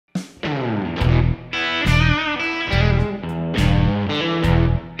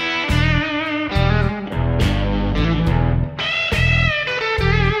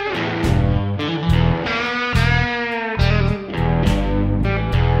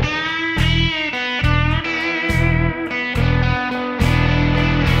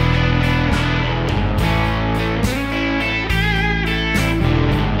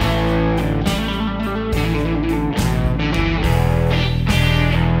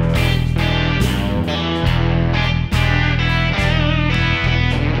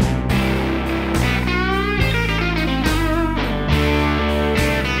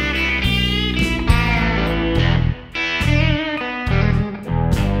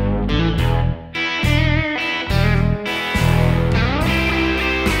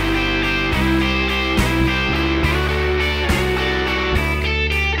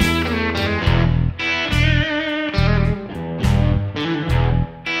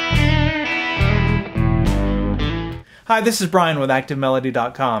Hi, this is Brian with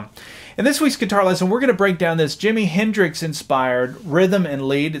ActiveMelody.com. In this week's guitar lesson, we're going to break down this Jimi Hendrix inspired rhythm and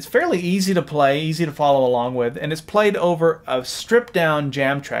lead. It's fairly easy to play, easy to follow along with, and it's played over a stripped down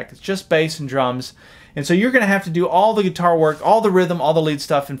jam track. It's just bass and drums. And so you're going to have to do all the guitar work, all the rhythm, all the lead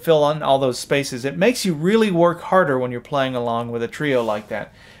stuff, and fill in all those spaces. It makes you really work harder when you're playing along with a trio like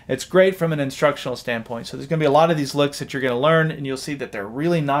that. It's great from an instructional standpoint. So there's going to be a lot of these licks that you're going to learn, and you'll see that they're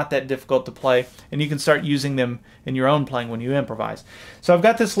really not that difficult to play, and you can start using them in your own playing when you improvise. So I've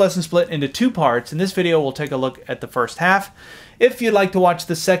got this lesson split into two parts. In this video, we'll take a look at the first half. If you'd like to watch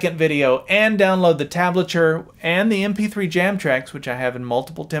the second video and download the tablature and the MP3 jam tracks, which I have in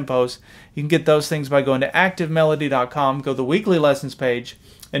multiple tempos, you can get those things by going to ActiveMelody.com, go to the weekly lessons page,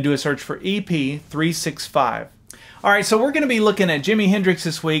 and do a search for EP365. Alright, so we're going to be looking at Jimi Hendrix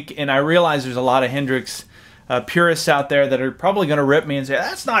this week, and I realize there's a lot of Hendrix purists out there that are probably going to rip me and say,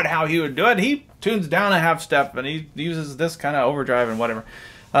 that's not how he would do it. He tunes down a half step and he uses this kind of overdrive and whatever.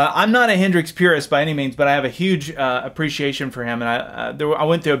 I'm not a Hendrix purist by any means, but I have a huge appreciation for him. And I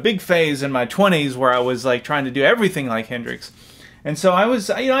went through a big phase in my 20s where I was like trying to do everything like Hendrix. And so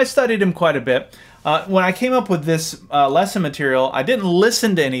I studied him quite a bit. When I came up with this lesson material, I didn't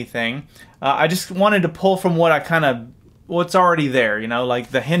listen to anything. I just wanted to pull from what's already there,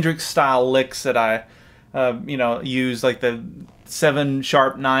 like the Hendrix style licks that I, use, like the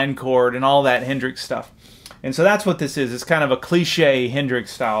 7#9 chord and all that Hendrix stuff. And so that's what this is. It's kind of a cliche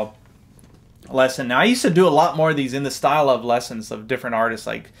Hendrix style lesson. Now, I used to do a lot more of these in the style of lessons of different artists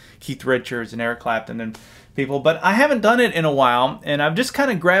like Keith Richards and Eric Clapton and people, but I haven't done it in a while, and I've just kind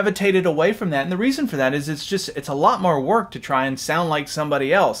of gravitated away from that. And the reason for that is it's a lot more work to try and sound like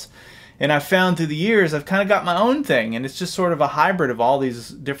somebody else. And I've found through the years I've kind of got my own thing, and it's just sort of a hybrid of all these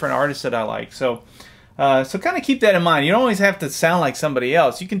different artists that I like. So kind of keep that in mind. You don't always have to sound like somebody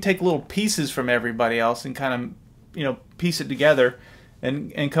else. You can take little pieces from everybody else and kind of, piece it together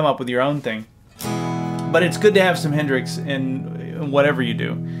and come up with your own thing. But it's good to have some Hendrix in whatever you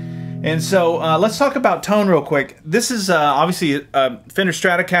do. And so let's talk about tone real quick. This is obviously a Fender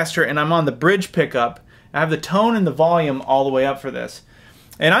Stratocaster, and I'm on the bridge pickup. I have the tone and the volume all the way up for this.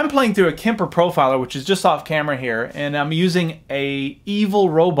 And I'm playing through a Kemper Profiler, which is just off camera here, and I'm using a Evil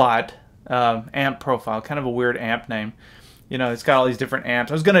Robot amp profile, kind of a weird amp name. It's got all these different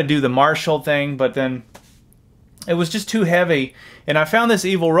amps. I was going to do the Marshall thing, but then it was just too heavy, and I found this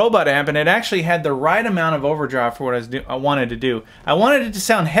Evil Robot amp, and it actually had the right amount of overdrive for what I wanted to do. I wanted it to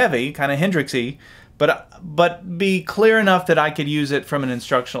sound heavy, kind of Hendrix-y, but be clear enough that I could use it from an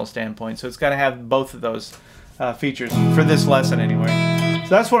instructional standpoint. So it's got to have both of those features for this lesson anyway.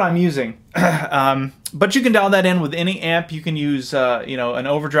 So that's what I'm using. But you can dial that in with any amp. You can use an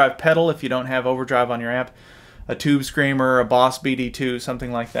overdrive pedal if you don't have overdrive on your amp, a Tube Screamer, a Boss BD2,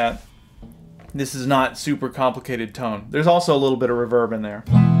 something like that. This is not super complicated tone. There's also a little bit of reverb in there.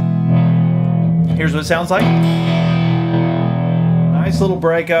 Here's what it sounds like. Nice little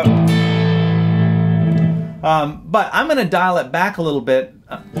breakup. But I'm going to dial it back a little bit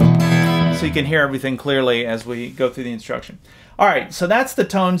so you can hear everything clearly as we go through the instruction. Alright, so that's the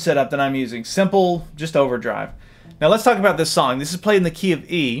tone setup that I'm using. Simple, just overdrive. Now let's talk about this song. This is played in the key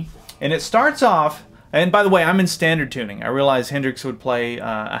of E, and it starts off, and by the way, I'm in standard tuning. I realize Hendrix would play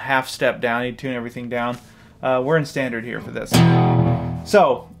a half step down. He'd tune everything down. We're in standard here for this.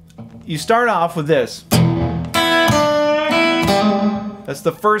 So, you start off with this. That's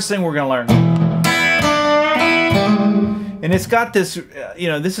the first thing we're going to learn. And it's got this,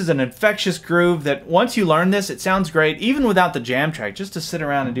 this is an infectious groove that once you learn this, it sounds great, even without the jam track. Just to sit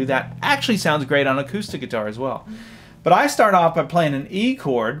around and do that actually sounds great on acoustic guitar as well. But I start off by playing an E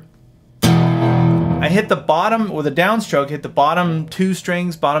chord. I hit the bottom with a downstroke, hit the bottom 2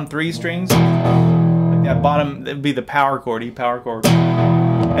 strings, bottom 3 strings. Like that bottom, that would be the power chord, E power chord.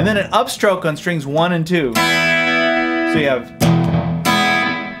 And then an upstroke on strings 1 and 2. So you have,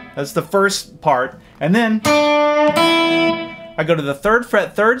 that's the first part. And then I go to the 3rd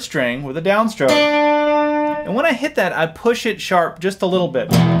fret 3rd string with a downstroke, and when I hit that, I push it sharp just a little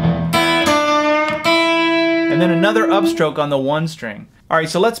bit, and then another upstroke on the 1 string. Alright,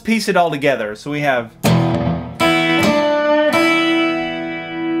 so let's piece it all together. So we have,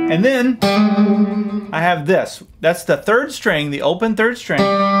 and then I have this. That's the 3rd string, the open 3rd string,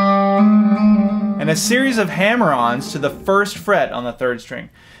 and a series of hammer-ons to the 1st fret on the 3rd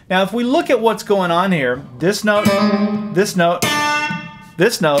string. Now, if we look at what's going on here, this note, this note,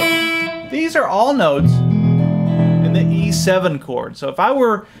 this note, these are all notes in the E7 chord. So if I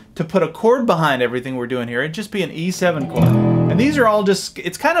were to put a chord behind everything we're doing here, it'd just be an E7 chord. And these are all just,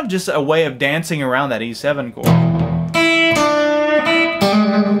 it's kind of just a way of dancing around that E7 chord.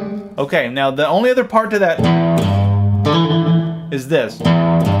 Okay, now the only other part to that is this.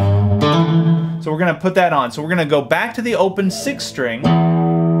 So we're going to put that on. So we're going to go back to the open 6th string,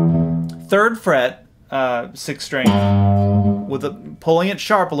 3rd fret 6th string, with pulling it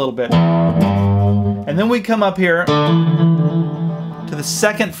sharp a little bit. And then we come up here to the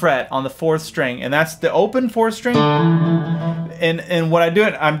 2nd fret on the 4th string, and that's the open 4th string. And what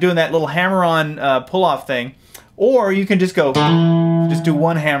I'm doing that little hammer-on pull-off thing. Or you can just go, just do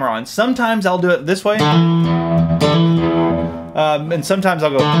one hammer-on. Sometimes I'll do it this way, and sometimes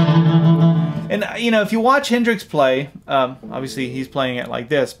I'll go. And you know, if you watch Hendrix play, obviously he's playing it like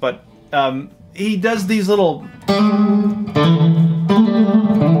this, but he does these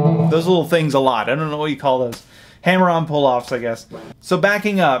those little things a lot. I don't know what you call those. Hammer-on pull-offs, I guess. So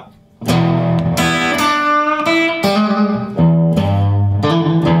backing up.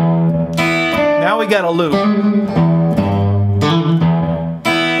 Now we got a loop.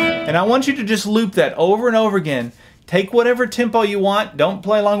 And I want you to just loop that over and over again. Take whatever tempo you want. Don't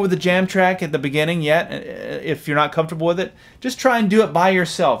play along with the jam track at the beginning yet if you're not comfortable with it. Just try and do it by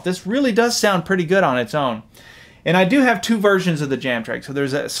yourself. This really does sound pretty good on its own. And I do have 2 versions of the jam track, so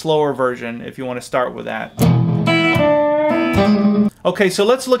there's a slower version if you want to start with that. Okay, so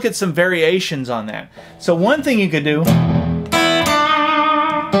let's look at some variations on that. So one thing you could do,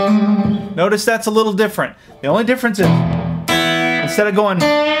 notice that's a little different. The only difference is, instead of going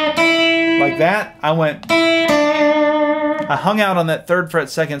like that, I hung out on that 3rd fret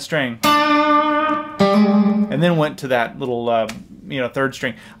 2nd string, and then went to that little, 3rd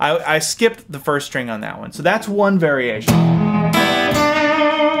string. I skipped the 1st string on that one. So that's one variation.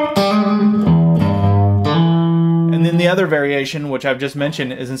 And then the other variation, which I've just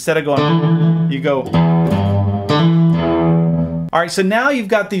mentioned, is instead of going, you go. Alright, so now you've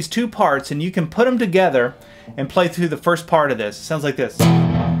got these 2 parts, and you can put them together and play through the first part of this. It sounds like this.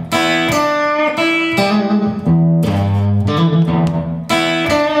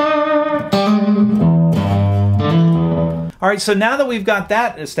 Alright, so now that we've got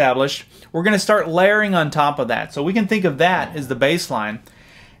that established, we're going to start layering on top of that. So we can think of that as the bass line.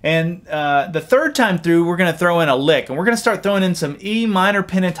 And the 3rd time through, we're going to throw in a lick. And we're going to start throwing in some E minor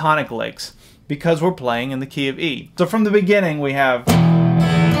pentatonic licks because we're playing in the key of E. So from the beginning, we have...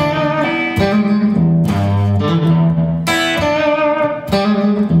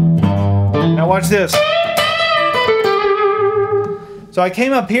 Now watch this. So I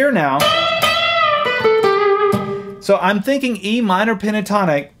came up here now. So I'm thinking E minor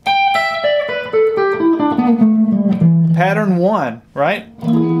pentatonic, pattern 1, right?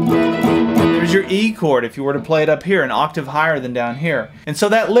 There's your E chord if you were to play it up here, an octave higher than down here. And so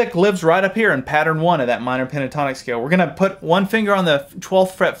that lick lives right up here in pattern 1 of that minor pentatonic scale. We're going to put one finger on the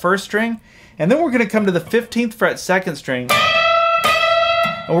 12th fret 1st string, and then we're going to come to the 15th fret 2nd string,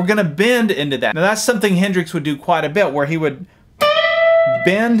 and we're going to bend into that. Now that's something Hendrix would do quite a bit, where he would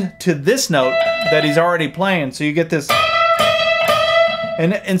bend to this note that he's already playing, so you get this.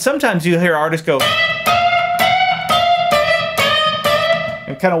 And sometimes you hear artists go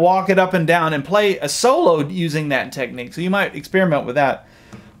and kind of walk it up and down and play a solo using that technique. So you might experiment with that.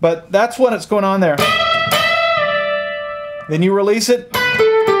 But that's what's going on there. Then you release it,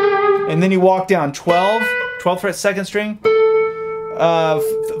 and then you walk down 12th fret 2nd string,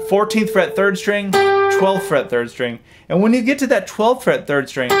 14th fret 3rd string, 12th fret 3rd string. And when you get to that 12th fret 3rd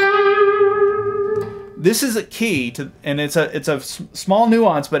string, this is a key to, and it's a small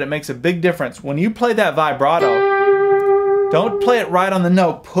nuance, but it makes a big difference. When you play that vibrato, don't play it right on the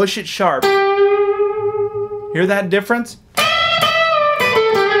note, push it sharp. Hear that difference?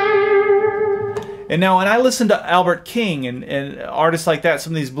 And now when I listen to Albert King and artists like that,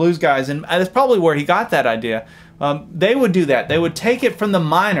 some of these blues guys, and that's probably where he got that idea, they would do that. They would take it from the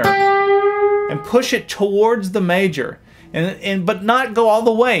minor and push it towards the major, but not go all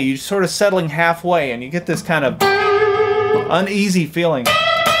the way. You're sort of settling halfway, and you get this kind of uneasy feeling.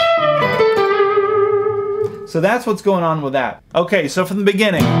 So that's what's going on with that. Okay, so from the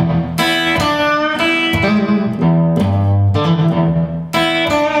beginning.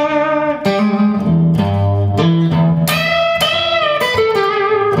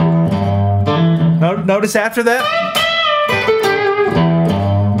 Notice after that,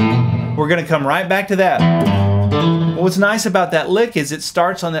 we're going to come right back to that. What's nice about that lick is it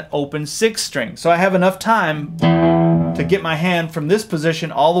starts on that open 6th string. So I have enough time to get my hand from this position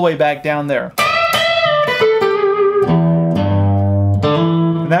all the way back down there.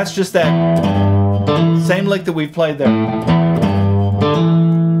 And that's just that same lick that we've played there.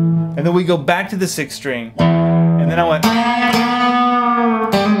 And then we go back to the 6th string. And then I went...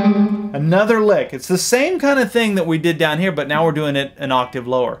 another lick. It's the same kind of thing that we did down here, but now we're doing it an octave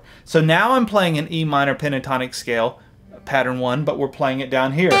lower. So now I'm playing an E minor pentatonic scale pattern 1, but we're playing it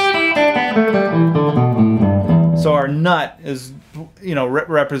down here. So our nut is, you know,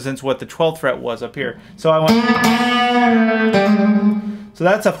 represents what the 12th fret was up here. So I went. So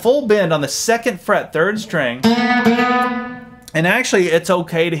that's a full bend on the 2nd fret, 3rd string. And actually, it's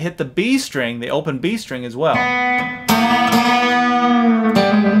okay to hit the B string, the open B string as well,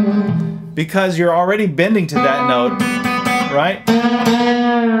 because you're already bending to that note, right?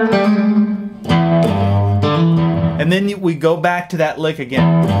 And then we go back to that lick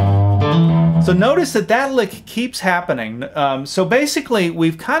again. So notice that that lick keeps happening. So basically,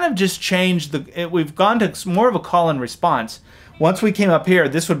 we've kind of just changed we've gone to more of a call and response. Once we came up here,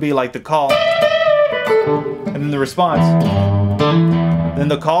 this would be like the call, and then the response, then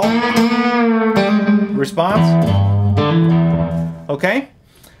the call, response. Okay?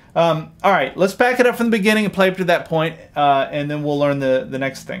 All right, let's back it up from the beginning and play up to that point, and then we'll learn the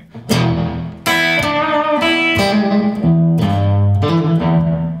next thing.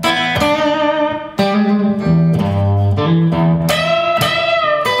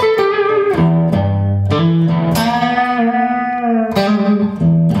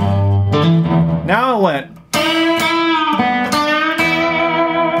 Now I went.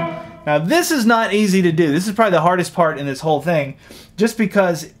 Now this is not easy to do. This is probably the hardest part in this whole thing, just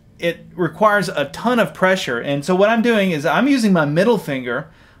because it requires a ton of pressure. And so what I'm doing is I'm using my middle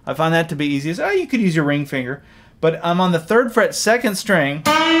finger. I find that to be easiest. Oh, you could use your ring finger, but I'm on the 3rd fret, 2nd string.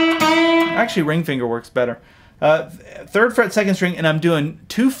 Actually, ring finger works better. 3rd fret, 2nd string, and I'm doing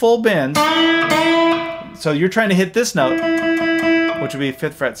 2 full bends. So you're trying to hit this note, which would be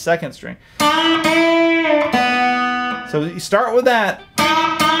 5th fret, 2nd string. So you start with that,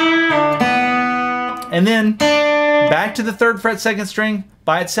 and then back to the 3rd fret, 2nd string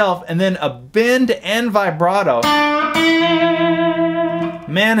by itself, and then a bend and vibrato.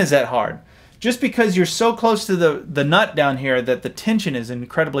 Man, is that hard. Just because you're so close to the nut down here that the tension is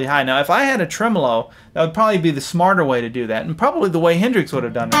incredibly high. Now, if I had a tremolo, that would probably be the smarter way to do that, and probably the way Hendrix would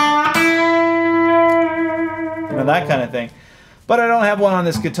have done it. You know, that kind of thing. But I don't have one on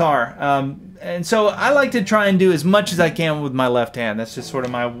this guitar. And so I like to try and do as much as I can with my left hand. That's just sort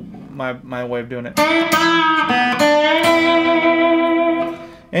of my way of doing it.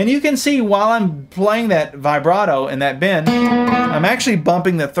 And you can see while I'm playing that vibrato and that bend, I'm actually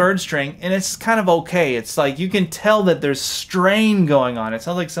bumping the 3rd string, and it's kind of okay. It's like you can tell that there's strain going on. It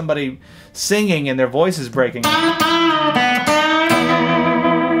sounds like somebody singing and their voice is breaking.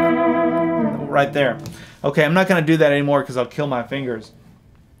 Right there. Okay, I'm not going to do that anymore because I'll kill my fingers.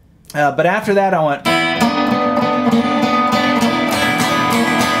 But after that, I went.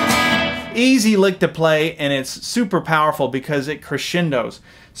 Easy lick to play, and it's super powerful because it crescendos.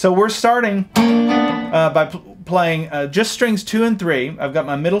 So we're starting by playing just strings 2 and 3. I've got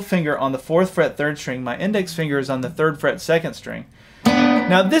my middle finger on the 4th fret, 3rd string. My index finger is on the 3rd fret, 2nd string.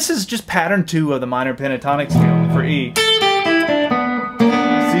 Now this is just pattern 2 of the minor pentatonic scale for E.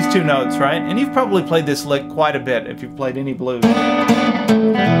 It's these 2 notes, right? And you've probably played this lick quite a bit if you've played any blues.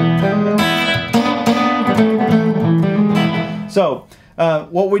 So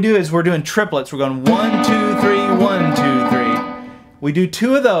what we do is we're doing triplets. We're going 1, 2, 3, 1, 2, 3. We do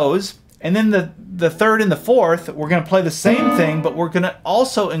 2 of those, and then the 3rd and the 4th, we're going to play the same thing, but we're going to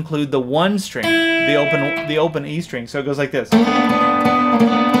also include the 1 string, the open E string. So it goes like this.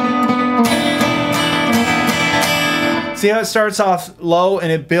 See how it starts off low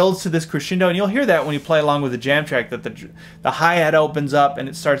and it builds to this crescendo, and you'll hear that when you play along with the jam track, that the hi-hat opens up and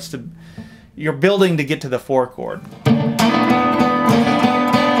it starts to, you're building to get to the 4 chord.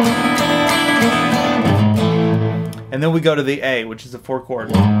 And then we go to the A, which is the 4 chord.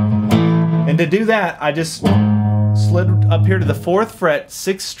 And to do that, I just slid up here to the 4th fret,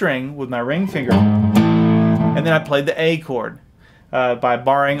 6th string with my ring finger, and then I played the A chord by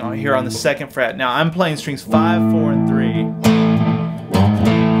barring on here on the 2nd fret. Now I'm playing strings 5, 4, and 3,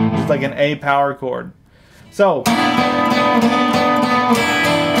 just like an A power chord. So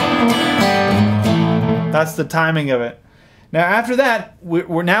that's the timing of it. Now after that,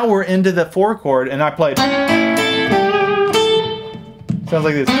 we're into the 4 chord, and I played. Sounds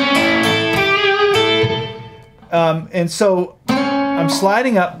like this. And so I'm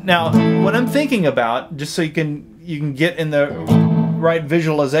sliding up. Now, what I'm thinking about, just so you can get in the right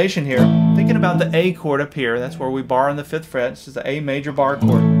visualization here, thinking about the A chord up here. That's where we bar on the 5th fret. This is the A major bar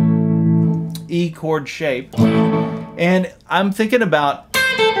chord, E chord shape, and I'm thinking about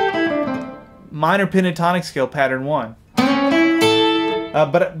minor pentatonic scale pattern 1.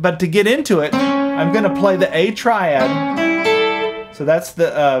 But to get into it, I'm going to play the A triad. So that's the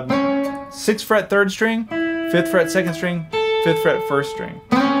 6th fret 3rd string, 5th fret 2nd string, 5th fret 1st string.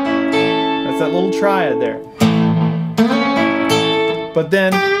 That's that little triad there. But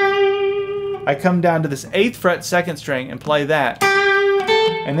then I come down to this 8th fret 2nd string and play that,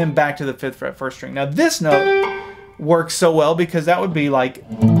 and then back to the 5th fret 1st string. Now this note works so well because that would be like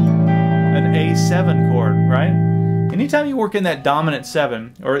an A7 chord, right? Anytime you work in that dominant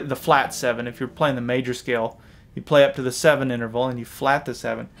 7, or the flat 7, if you're playing the major scale, you play up to the 7 interval and you flat the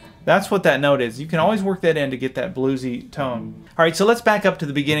 7. That's what that note is. You can always work that in to get that bluesy tone. All right, so let's back up to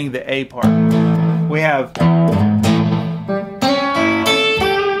the beginning of the A part. We have...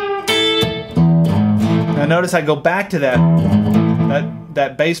 Now notice I go back to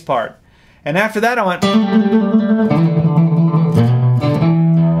that bass part. And after that I went...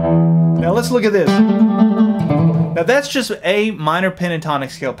 Now let's look at this. Now that's just A minor pentatonic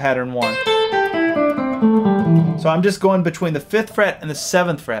scale pattern 1. So I'm just going between the 5th fret and the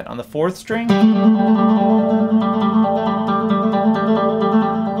 7th fret on the 4th string.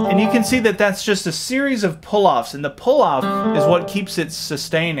 And you can see that that's just a series of pull-offs, and the pull-off is what keeps it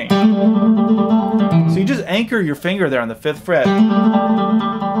sustaining. So you just anchor your finger there on the 5th fret.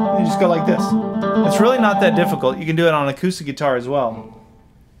 And you just go like this. It's really not that difficult. You can do it on acoustic guitar as well.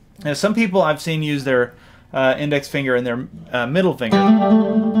 Now, some people I've seen use their index finger and their middle finger.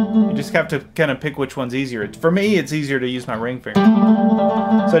 You just have to kind of pick which one's easier. For me, it's easier to use my ring finger.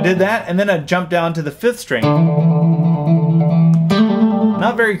 So I did that, and then I jumped down to the 5th string.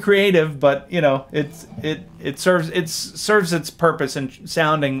 Not very creative, but you know, it serves its purpose in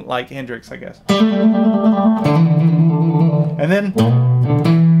sounding like Hendrix, I guess. And then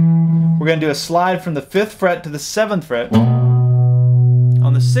we're going to do a slide from the 5th fret to the 7th fret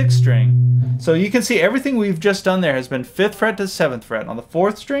on the 6th string. So you can see everything we've just done there has been 5th fret to 7th fret on the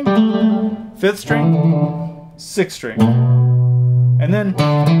 4th string, 5th string, 6th string. And then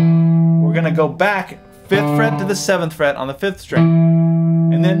we're going to go back 5th fret to the 7th fret on the 5th string.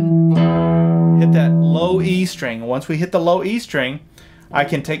 And then hit that low E string. Once we hit the low E string, I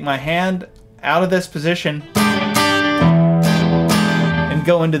can take my hand out of this position and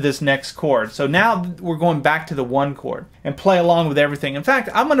go into this next chord. So now we're going back to the 1 chord and play along with everything. In fact,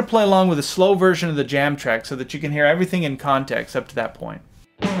 I'm going to play along with a slow version of the jam track so that you can hear everything in context up to that point.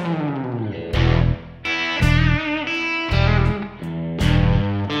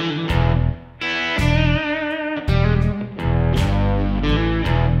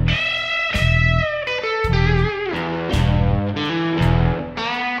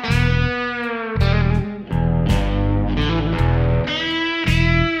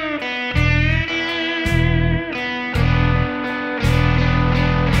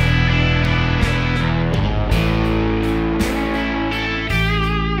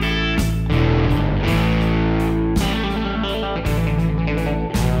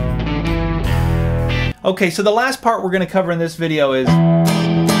 Okay, so the last part we're going to cover in this video is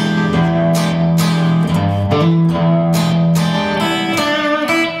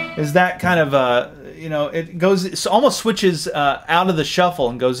that kind of you know, it almost switches out of the shuffle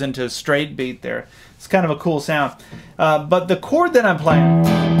and goes into a straight beat there. It's kind of a cool sound. But the chord that I'm playing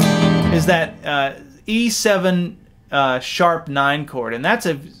is that E7 sharp 9 chord, and that's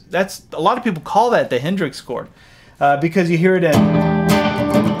a lot of people call that the Hendrix chord because you hear it in.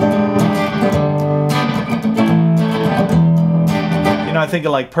 You know, I think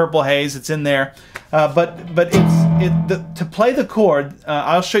of like Purple Haze. It's in there, but to play the chord,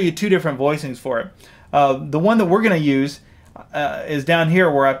 I'll show you 2 different voicings for it. The one that we're going to use is down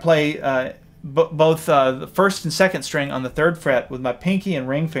here, where I play both the 1st and 2nd string on the 3rd fret with my pinky and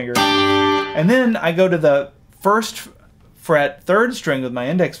ring finger, and then I go to the 1st fret 3rd string with my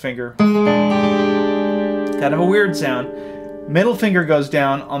index finger. Kind of a weird sound. Middle finger goes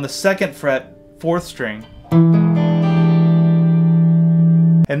down on the 2nd fret 4th string.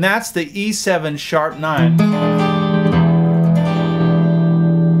 And that's the E7 sharp 9.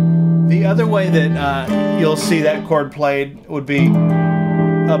 The other way that you'll see that chord played would be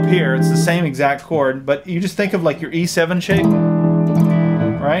up here. It's the same exact chord, but you just think of like your E7 shape,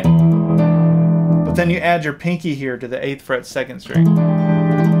 right? But then you add your pinky here to the 8th fret 2nd string.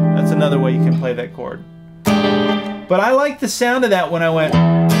 That's another way you can play that chord. But I like the sound of that when I went.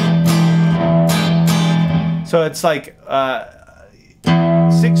 So it's like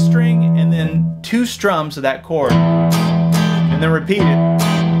 6th string and then 2 strums of that chord, and then repeat it.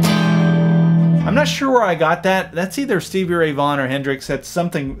 I'm not sure where I got that. That's either Stevie Ray Vaughan or Hendrix. That's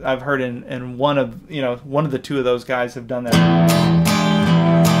something I've heard in one of the 2 of those guys have done that.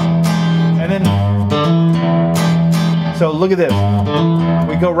 And then, so look at this.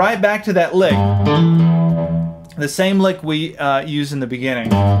 We go right back to that lick, the same lick we use in the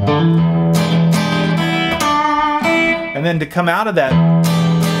beginning. And then to come out of that,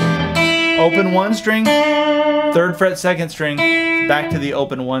 open 1 string, 3rd fret 2nd string, back to the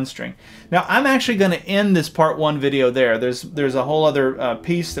open 1 string. Now I'm actually going to end this part 1 video there. There's a whole other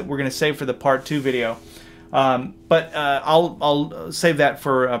piece that we're going to save for the part 2 video. But I'll save that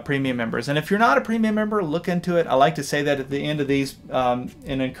for premium members. And if you're not a premium member, look into it. I like to say that at the end of these and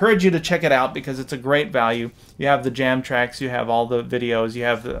encourage you to check it out because it's a great value. You have the jam tracks, you have all the videos, you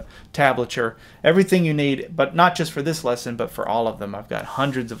have the tablature, everything you need, but not just for this lesson, but for all of them. I've got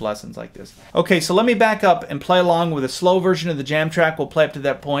hundreds of lessons like this. Okay, so let me back up and play along with a slow version of the jam track. We'll play up to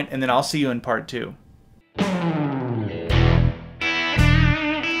that point, and then I'll see you in part 2.